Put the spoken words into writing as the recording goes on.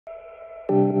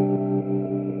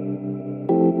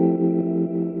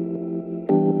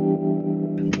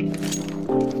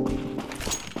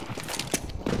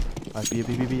係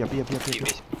B 入 B。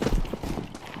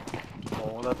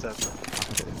冇得隻。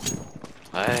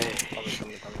唉，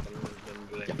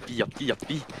入 B，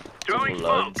 中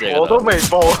兩隻。我都未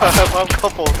報啊，啱啱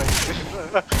報定先。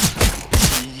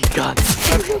依家。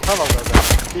他落就係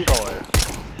呢個嚟。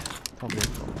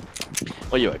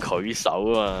我以為佢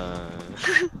手啊。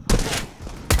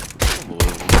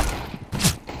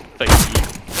飛唔到。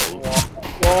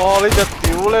哇！呢隻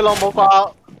屌你老母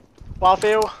掛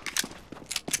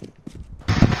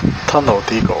feel。Tunnel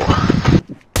呢個。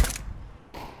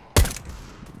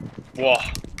哇！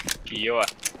屌啊！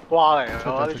瓜嚟嘅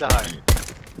嗰啲真係。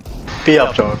B 入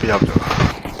咗。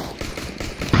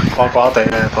掛地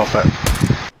咧 perfect。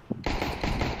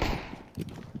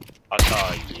阿沙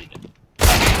爾。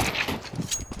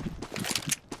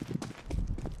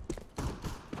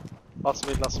Last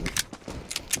mid。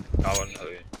搞緊佢。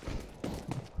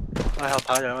哎呀，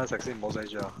睇下有咩食先，唔好死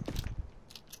住啊！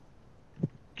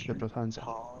入咗攤就。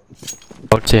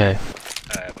我知係。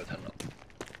個吞落。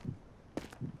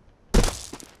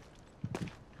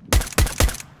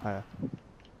係啊。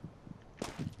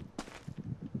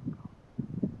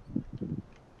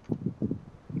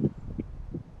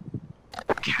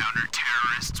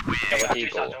有個 T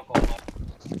過。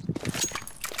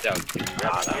之後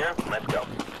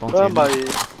佢係咪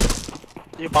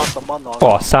要80蚊我？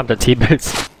哇，3隻 teammates。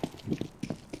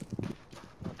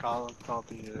加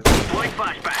啲嘢。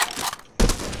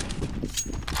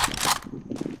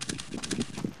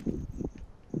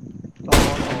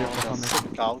識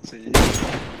餃子。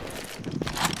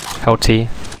LT。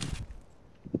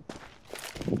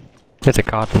一隻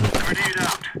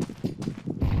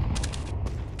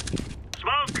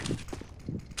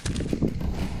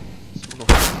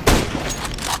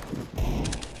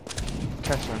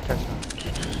上。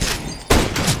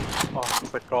哇！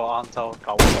食個晏晝90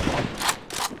蚊。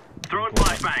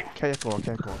K 一個，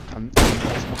近嗰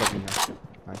邊嘅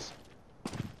 ，nice。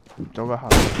左個下。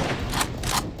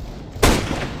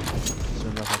上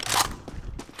咗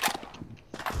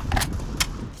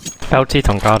下。LT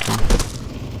同 garden。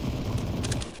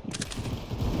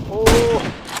哦。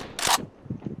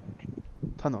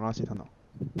tunnel 啦，先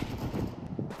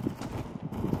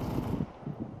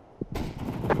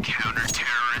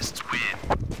tunnel。Counter-terrorists win.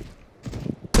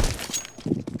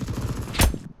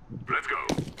 Let's go.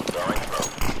 Throwing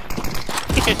smoke.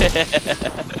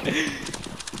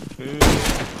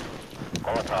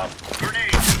 Molotov.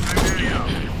 Grenade.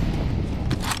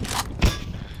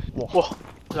 哇！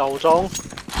又中。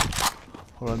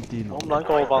好撚癲喎！我唔撚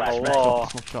過分好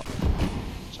喎。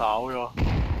炒咗。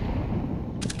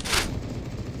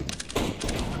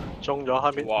中咗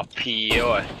喺面。哇 P 啊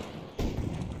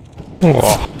喂！哇！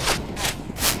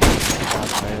睇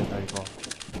第二個。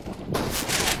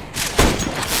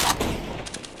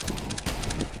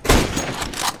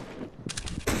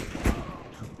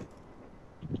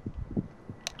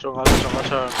中一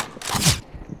槍。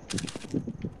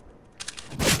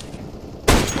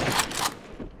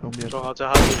中下隻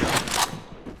黑邊人。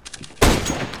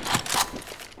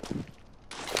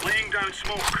Laying down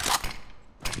smoke.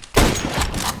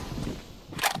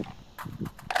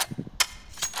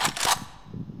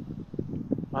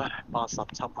 唉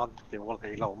，87蚊，屌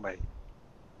你老味，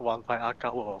運費呃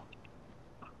鳩我。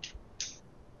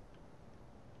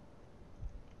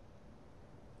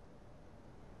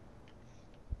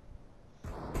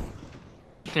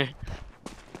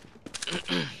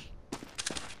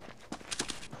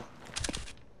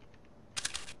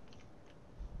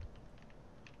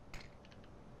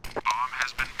Bomb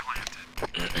has been planted.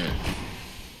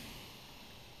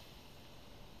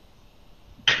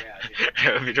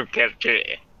 邊度 cap 出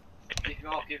嚟？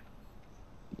條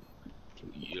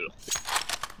魚咯。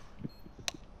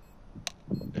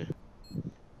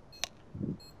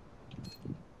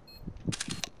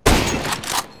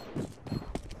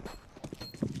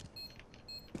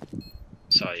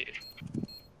犀利。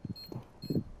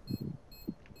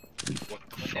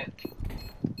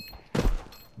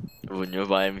換咗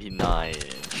把 MP9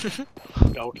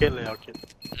 有 kit 你有 kit。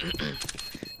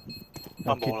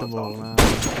有 kit 都冇啦。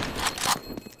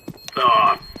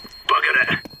Ah, bucket it.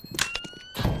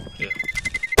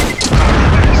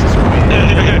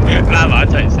 拉埋一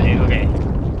齊死 ，OK。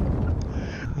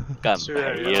梗唔俾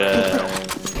啦。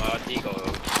我呢個。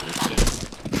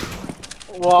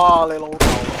哇！你老豆啊！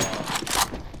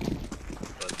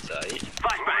個仔。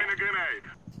Throwing a grenade.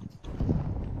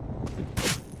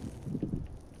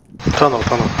 Tunnel。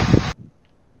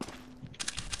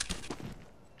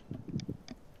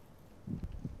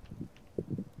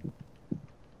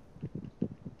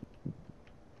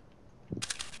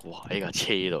哇！喺架車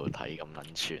度睇咁撚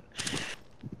串。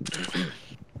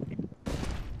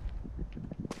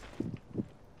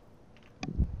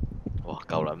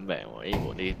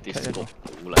啲 scope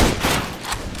好靚。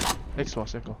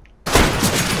 Xbox 一個，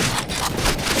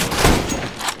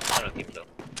可能見唔到。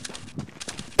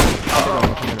一個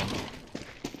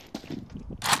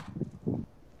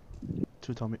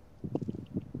Two Tommy。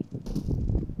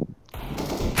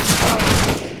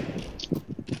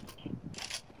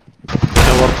有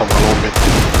個同埋路面。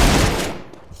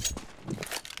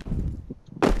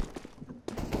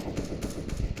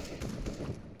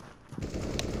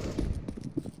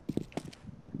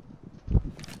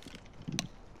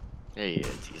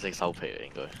紫色收皮啊，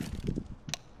應該。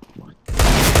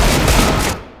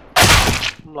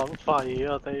咁撚廢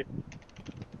啊，Dave！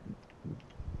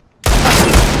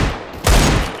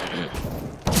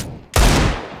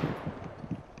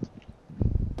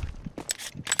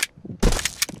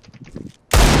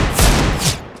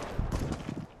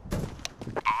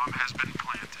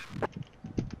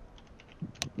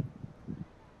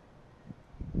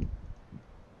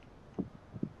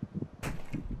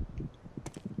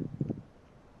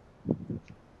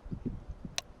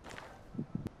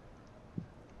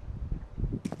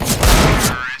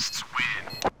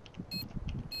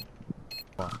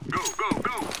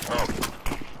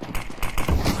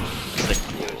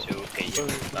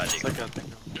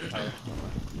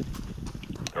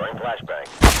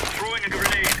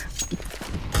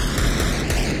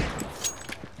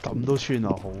咁都穿啊，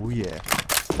好嘢！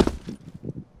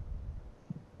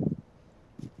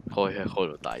開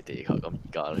到大地球咁，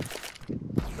而家咧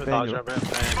佢打仗俾人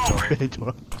ban 咗，咗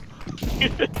啦。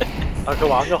但佢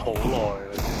玩咗好耐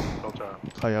啦，個仗。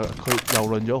係啊，佢遊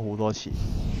論咗好多次。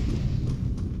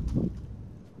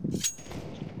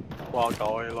掛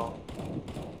狗 A 咯，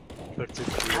直接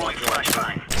掛咗。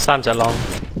 3隻 long。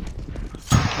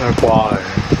咩掛嚟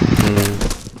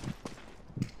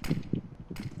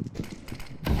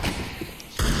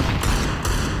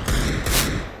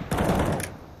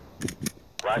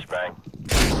？Flashbang.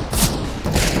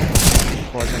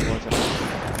 嗰隻，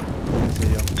死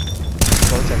咗。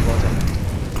嗰隻。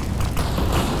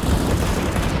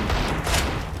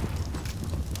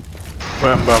咩？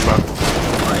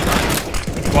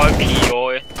歪 P 咗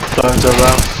嘅。兩隻啦。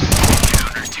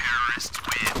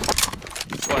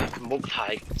喂，唔好太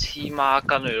黐孖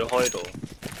筋去到開到。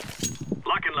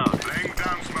Lock and load. Laying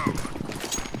down smoke.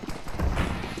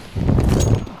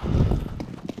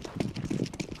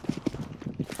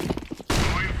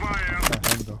 Throwing fire. 睇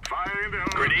唔到。 Fire in the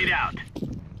hole. Grenade out.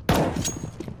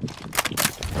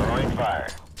 Throwing fire.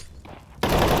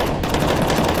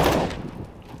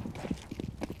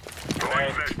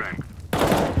 Throwing flashbang.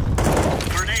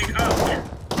 Grenade out.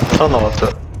 吞落隻，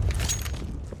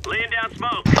 Laying down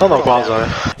smoke. 吞落掛仔。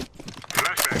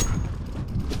 Flashbang.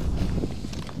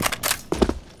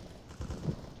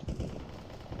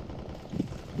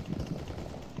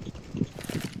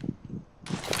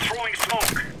 Throwing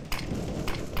smoke.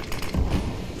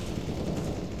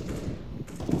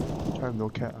 睇唔到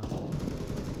cat 啊。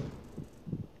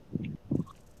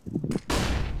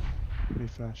未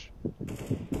flash。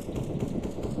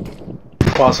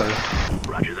掛死。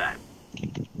 Roger that.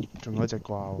 仲有一隻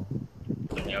掛喎，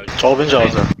仲有左邊仲有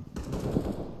隻。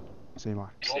死埋。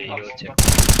死咗隻，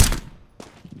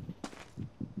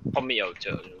後面有隻，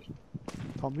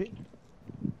 Tommy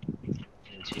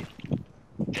唔知。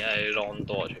你係 long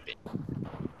多啊出邊？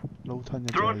 low 吞一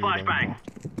隻 Throwing 要兩 flashbang.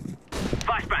 個。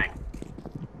 Flashbang.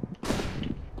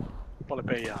 幫你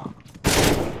避啊！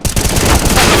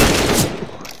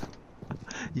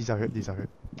 20血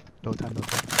，low 吞。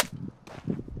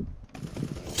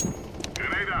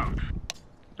Grenade out.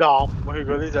 廿去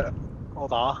佢呢隻，我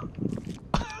打。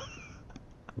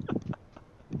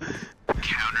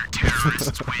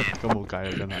咁冇計啦，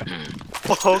真係。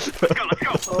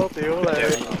我屌你！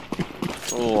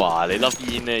哇！你粒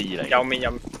煙咧，20右面有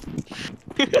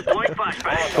Deploying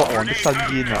flashbang. 國王的新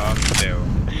煙啊！掉。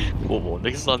國王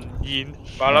的新煙。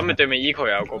我諗你對面 Eco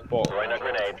有個波， Throwing a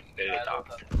grenade. 俾你打。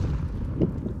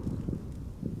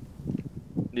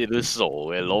你都傻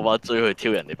嘅，攞把錐去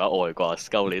挑人哋把外掛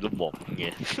scout 你都懵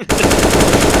嘅。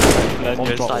兩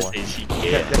樣嘥4000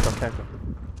嘅。一個 tag 㗎。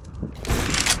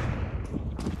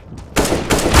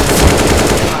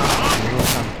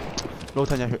low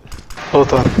吞一血。都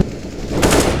得。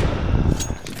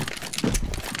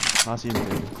馬斯唔俾，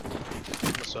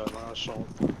上啦，short。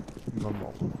應該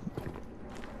冇。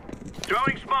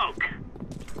 Throwing smoke.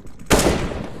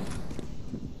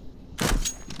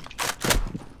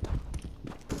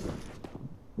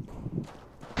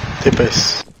 Deep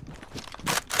base.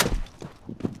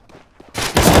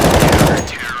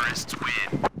 Terrorists win.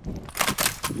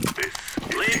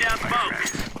 Laying down smoke.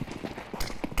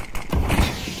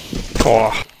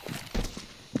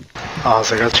 哇！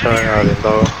食一槍啊，連到。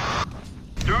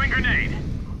Throwing grenade.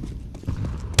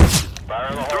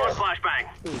 Throwing flashbang.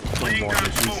 中網嘅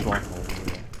T spawn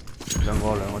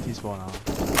好嘅，兩個 T spawn 啊。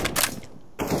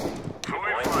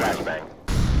 Throwing flashbang.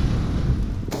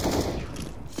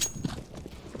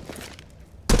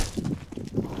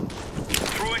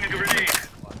 Throwing a grenade.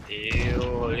 屌，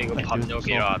呢個噴咗幾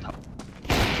下頭。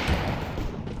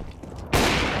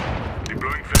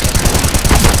 Deploying flashbang.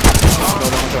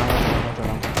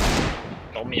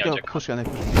 左面有隻 push 緊你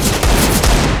push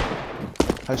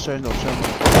喺箱度。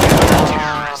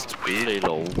屌你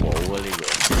老母啊！呢個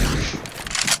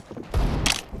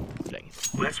零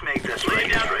Let's make this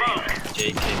laying down smoke.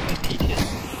 JK 嘅 PK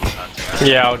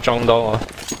又中到我。誒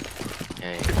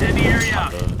In the area.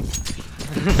 咯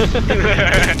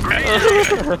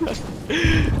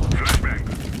Flashbang.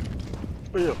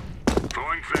 哎呦，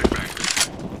 Throwing flashbang.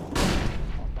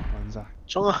 揾晒。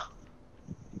中啊！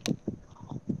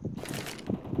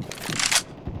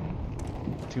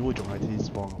跳會仲係 T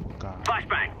spawn 啊！仆街。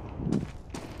 Flashbang.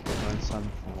 咁樣辛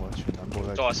苦啊！全撚部都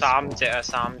係。都話3隻啊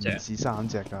，3隻。唔止3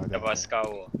隻㗎。有把 Scout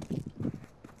喎。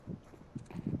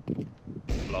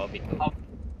攞邊個？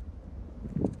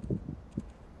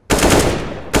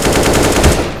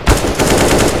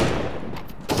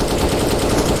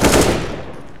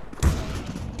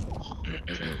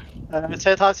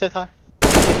 車胎，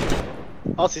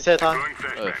我是車胎，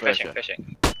 Throwing flashbang. flash fishing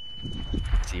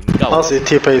閃鳩我是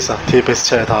T base 啊 ，T base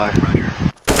車胎。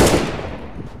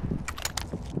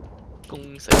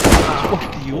攻城。哇！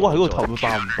屌啊！喺個頭度爆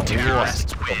唔到啊！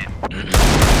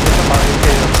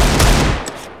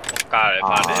加你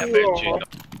翻嚟俾轉。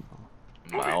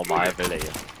唔係我買咗俾你啊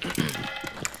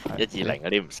！120嗰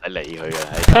啲唔使理佢嘅，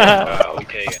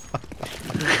 OK 嘅。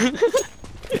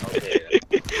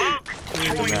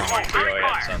Throwing Yeah.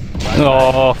 fire.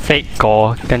 我 fake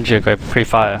過，跟住佢 pre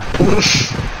fire。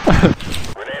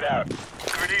 Grenade out.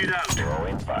 Grenade out.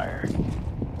 Throwing fire.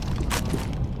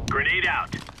 Grenade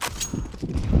out.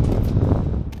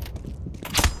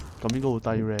 咁應該好低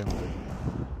rank 喎。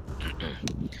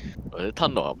或者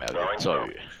tunnel 係咪有啲醉？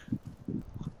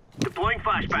 Deploying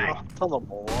flashbang. 吞落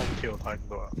冇啊，跳睇唔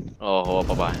到啊。哦，好啊，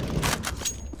拜拜。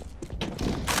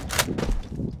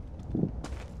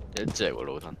一隻喎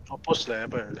老吞，我 push 你啊，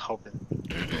不如後邊，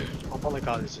我幫你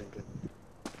加住先邊。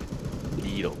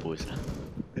呢度 push 啊！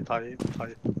你睇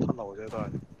吞落啫都係。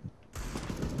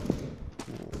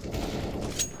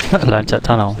兩隻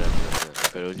tunnel，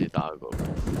佢好似打過。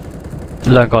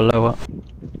兩個 low 啊。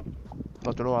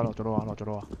落咗咯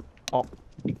啊！哦，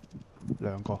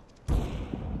兩個，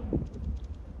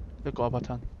一個 upper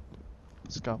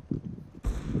turn，scout，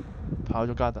 跑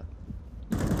咗加特。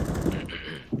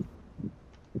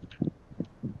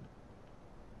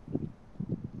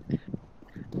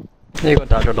呢個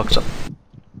打咗60。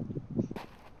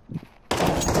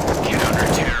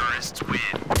 Counter-terrorists win.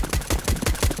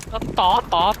 打！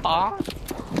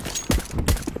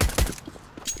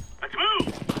 Let's move.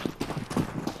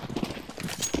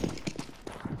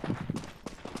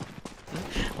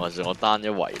 還是我單一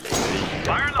圍你嗰啲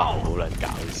語音爆好撚搞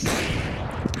笑。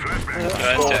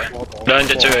 Flashbang. 兩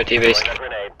隻追去 T base。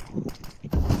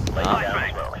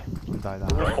 Flashbang. 咁大膽。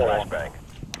 Flashbang.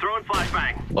 Throwing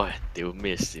flashbang. 喂，屌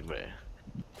咩閃嚟？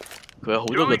佢有好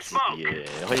多個字嘅，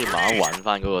可以慢慢揾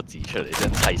翻嗰個字出嚟，即係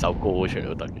砌首歌出嚟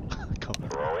都得嘅。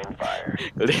Throwing fire.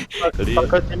 嗰啲但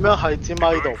佢點樣喺支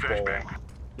咪度播啊？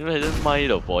點解喺啲咪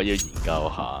度播要研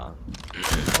究下？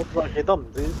我記得唔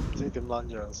知點撚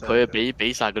樣聲。佢係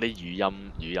俾晒嗰啲語音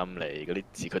嚟，嗰啲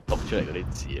字佢讀出嚟嗰啲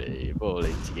字嚟，不過你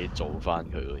自己做翻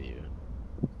佢嗰啲。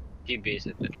 T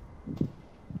base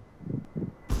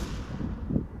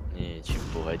全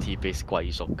部喺 T base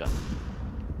歸屬緊。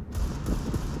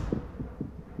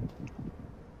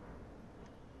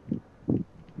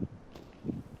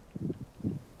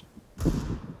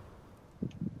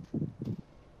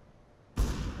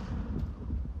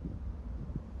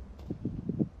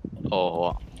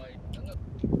哦，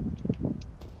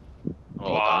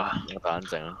好啊。我打緊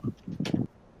陣啊。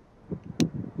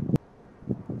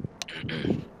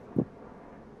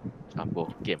三哥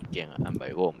驚唔驚啊？唔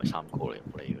係嗰個唔係三哥嚟，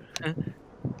唔理佢。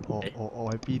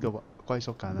我喺 B 度歸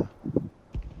屬緊啊！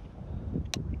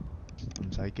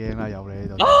唔使驚啦，有你喺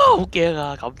度。啊，好驚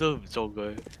啊！咁都唔做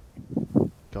佢。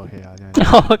夠氣啊！真係。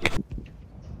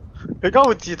佢而家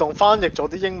會自動翻譯咗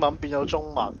啲英文變咗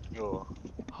中文嘅喎。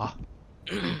嚇！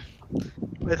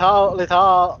你睇下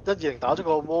120打咗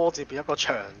個窩字變一個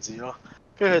長字咯，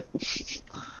跟住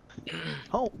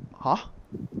好嚇！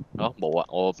啊冇啊，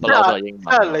我不嬲都係英文。即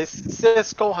係你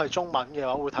CSGO 係中文嘅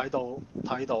話，會睇到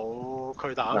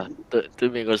佢打。對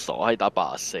面個傻閪打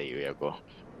84嘅有個，唔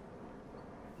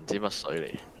知乜水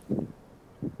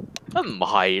嚟。唔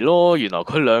係咯，原來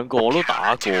佢兩個我都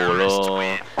打過咯，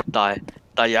但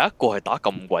係有一個係打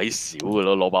咁鬼少嘅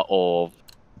咯，攞把我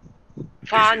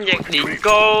翻譯年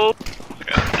糕，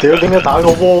屌點解打個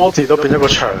窩字都變咗個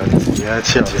長字嘅？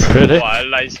黐線！佢哋話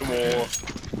nice wall，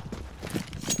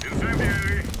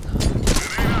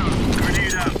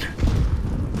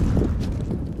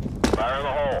 Fire in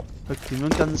the hole. 佢點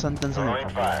樣更新嚟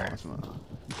咁啊？啫嘛。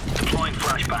 Deploying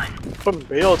flashbang. 佢唔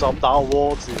俾我就咁打個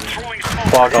窩字， Throwing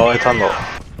smoke. 掛狗喺吞落。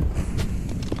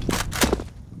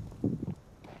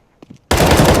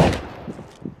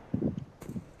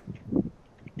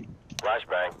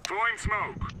 Flashbang. Throwing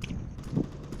smoke.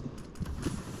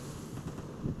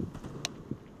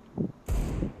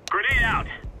 Grenade out.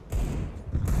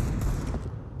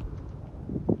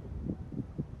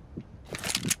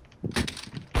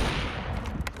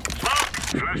 Smoke.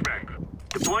 Flashbang.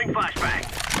 Deploying flashbang.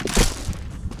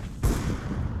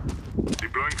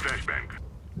 Deploying flashbang.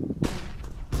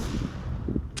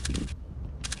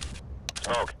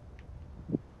 Smoke.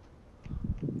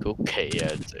 佢屋企啊，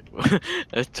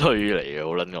一追嚟嘅，好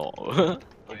撚惡。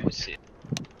冇事。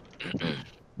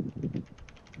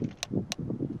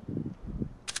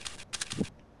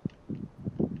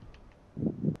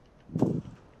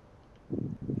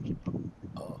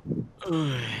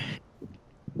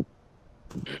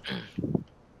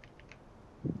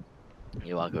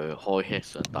你話佢開 hit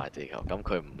上大地球，咁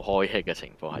佢唔開 hit 嘅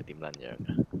情況係點撚樣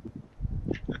嘅？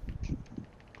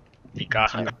而家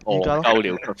係而家咯鳩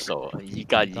料級數啊！而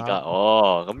家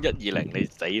哦，咁120你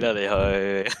死啦你去！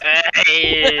哎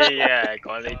呀，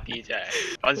講呢啲真係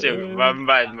講笑，唔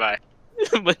係，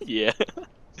乜嘢啊？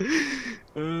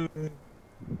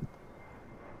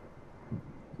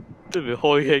對面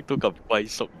開 hit 都咁龜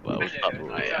縮，唔係好得喎。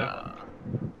係啊，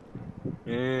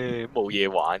冇嘢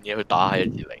玩嘅，佢打下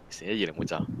120先，120冇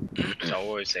走。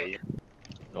走去死。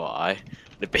喂，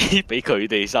你俾佢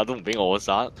哋殺都唔俾我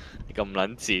殺，你咁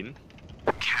撚賤，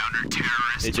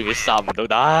你仲要殺唔到底？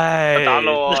打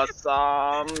到我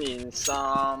3面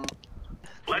3。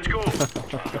 Let's go.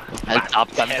 係習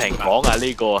近平講啊，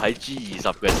呢個喺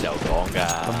G20嘅時候講㗎。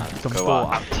佢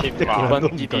話千人萬均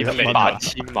GDP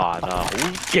 8000萬啊，好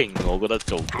勁我覺得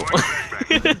做過。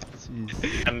印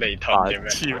尼盾嘅咩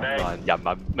8000萬人民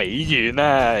美元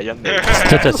啊，印尼。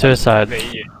一隻 suicide，美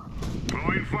元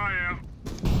Throwing fire.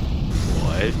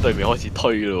 喂，對面開始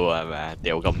推咯喎，係咪啊？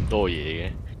掉咁多嘢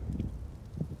嘅，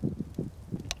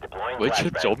 Deploying 會出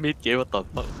flashbang. 咗搣幾個特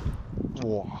筆？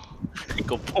哇！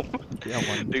個波幾有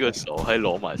揾呢個傻閪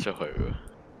攞埋出去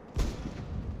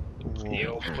喎，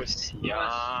屌 push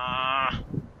啊！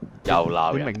又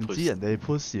鬧人你明知 push，人哋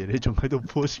push，你仲喺度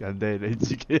push 人哋，你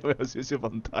自己有冇有少少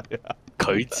問題啊？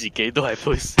佢自己都係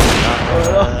push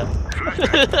啦。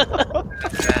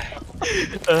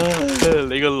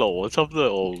你個邏輯都係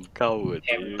戇鳩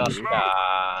聽唔得嘅，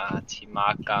㗎，黐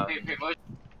孖筋。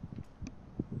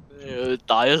屌！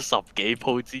打咗10幾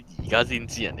鋪之，而家先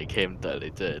知人哋 cam 得，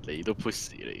你真係你都 push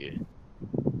嚟嘅。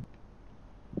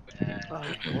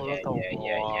我覺得到我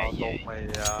啊，到未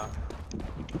啊？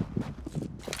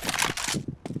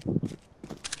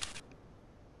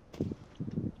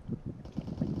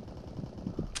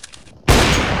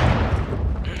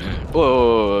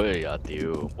喂呀屌！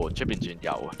門出邊轉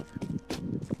右啊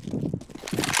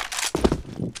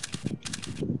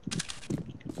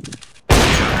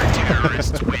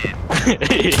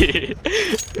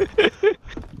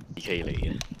！2K 嚟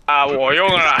嘅，啊，我用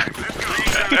啦，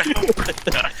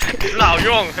老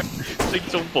用。精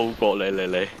忠報國你。不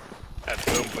用。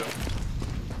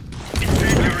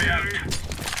 Incendiary out.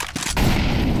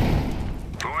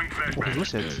 Throwing 做 flashbang.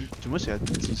 乜成日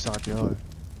自殺嘅佢？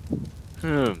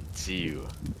唔知喎，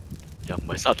又唔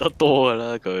係殺得多噶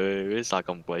啦，佢殺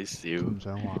咁鬼少。唔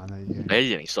想玩啦已經。你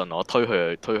120信我推去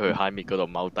high mid 嗰度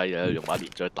踎低啊，用把連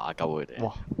追打鳩佢哋。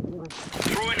哇！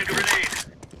 Throwing a grenade.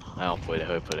 我陪你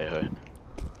去，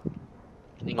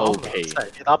應該 OK。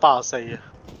你打84啊！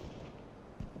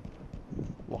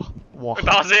哇！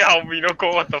打死後面嗰個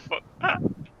，what the fuck？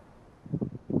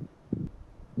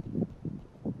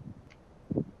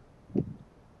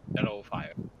一路好快啊！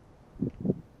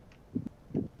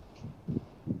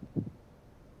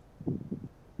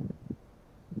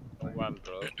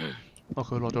哦，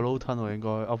佢落咗 low turn 喎，應該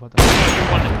over。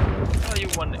要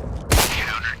one 嚟。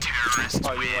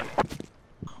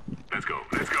 Let's go.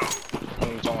 空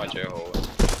中係最好嘅。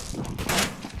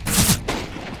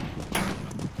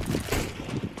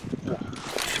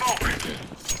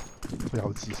佢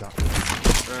又自殺。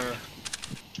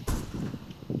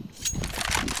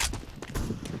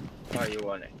都係要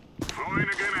one 嚟。 Throwing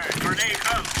a grenade. Grenade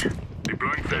out.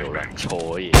 Deploying 掉 flashbang. 撚錯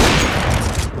嘢，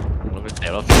我諗佢掉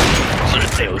咯，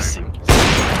掉閃。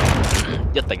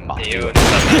一定慢。屌，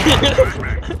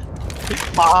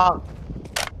爆！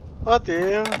我屌！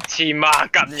黐孖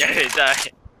筋嘅你真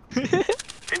係。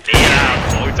屌啦，唔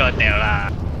好再掉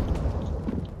啦。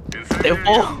掉波，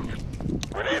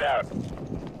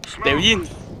掉煙。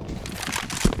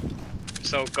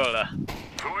So good 啦。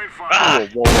 Throwing 啊！ fire.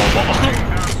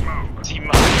 黐孖筋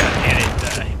嘅你真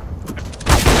係。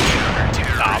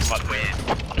打乜嘅？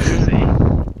死！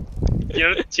見到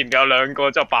前面有兩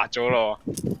個就白咗咯。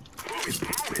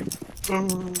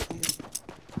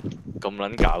咁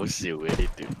撚搞笑嘅呢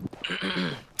段。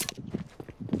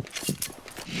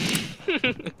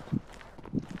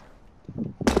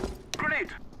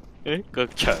誒個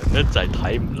牆一滯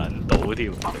睇唔撚到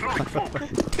添。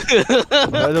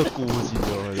喺度顧住咗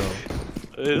佢都。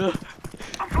係咯。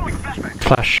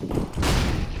 Flash。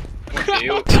屌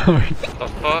Sorry。 ！The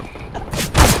fuck？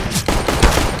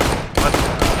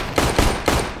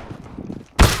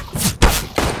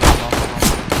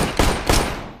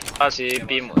巴士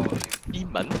邊門？邊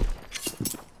文？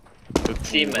佢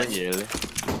知乜嘢咧？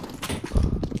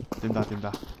點打點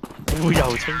打？會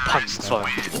又稱貧訓喎。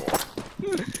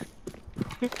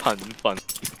貧訓。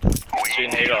轉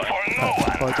起來。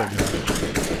開盡佢。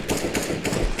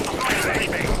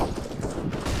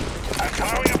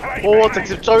我直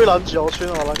接追撚住我村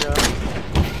我撚樣。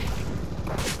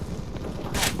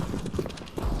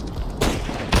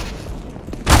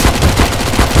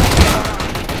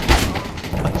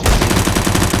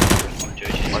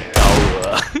夠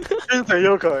啊！冤死咗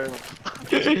佢。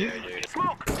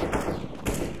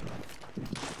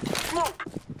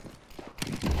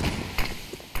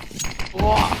哇！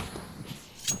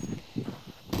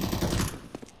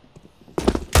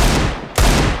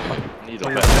呢度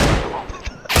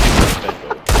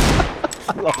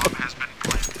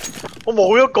我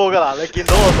冇一個㗎啦，你見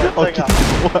到我手聲啊？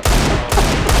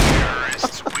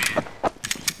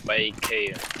喂 K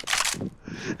啊！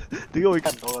點解會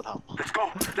跟唔到個頭。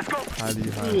太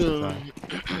厲害啦！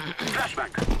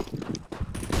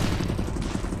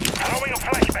 Throwing a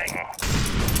flashbang.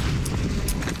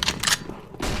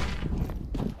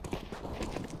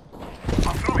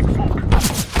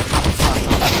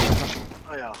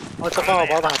 哎呀，我執翻我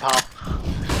把大炮。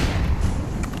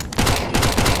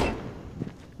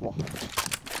哇！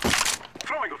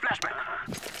 Throwing a flashbang.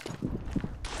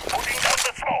 Putting down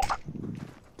the smoke.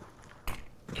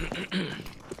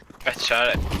 喂，上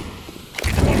嚟！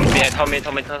邊係後面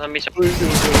上。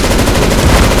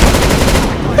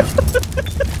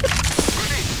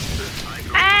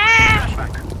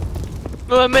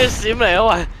喂，咩閃嚟啊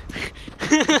喂！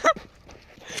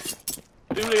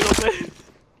屌你老味！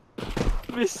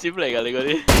咩閃嚟㗎你嗰啲？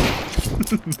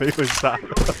俾佢殺。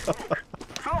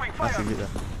 Throwing 阿 fire. 小傑啊！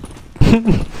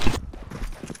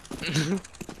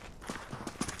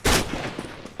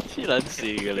黐撚線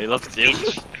嘅你粒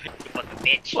閃！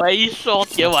喂 shot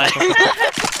嘅喂，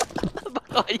乜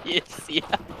鬼嘢事啊？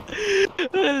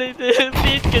你哋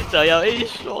mid 嘅時候有 A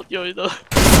shot 咗喺度，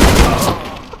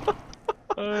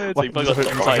唉，剩翻個10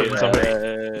咧。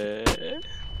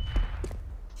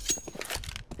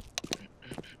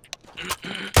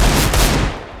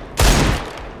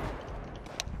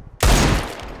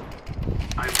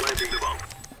I'm planting the bomb.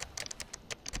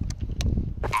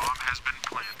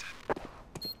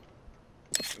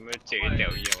 咁樣自己掉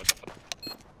嘢我得。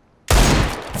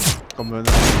咁樣啊！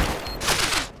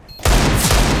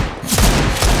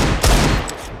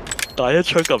打一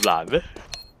槍咁難咩？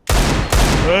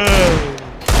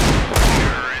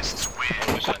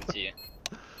我想知啊，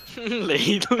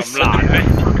你都咁難咩？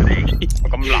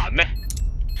咁難咩？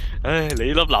唉，你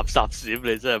粒垃圾閃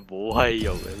你真係冇閪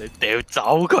用嘅，你掉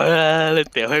走佢啦！你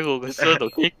掉喺我個箱度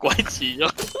幾鬼似咗？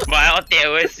唔係我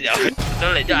掉嘅時候，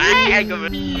上嚟就咁樣。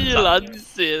黐撚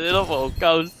線，你都冇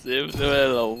鳩閃，做咩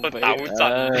老味？個抖震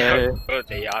嗰個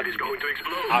地下 It's going to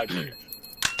explode. 壓住，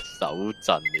手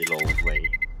震你老味！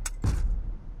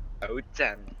抖震。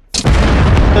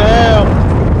屌！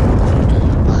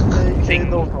升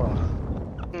到佢。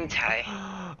精彩。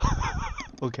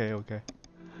 OK OK。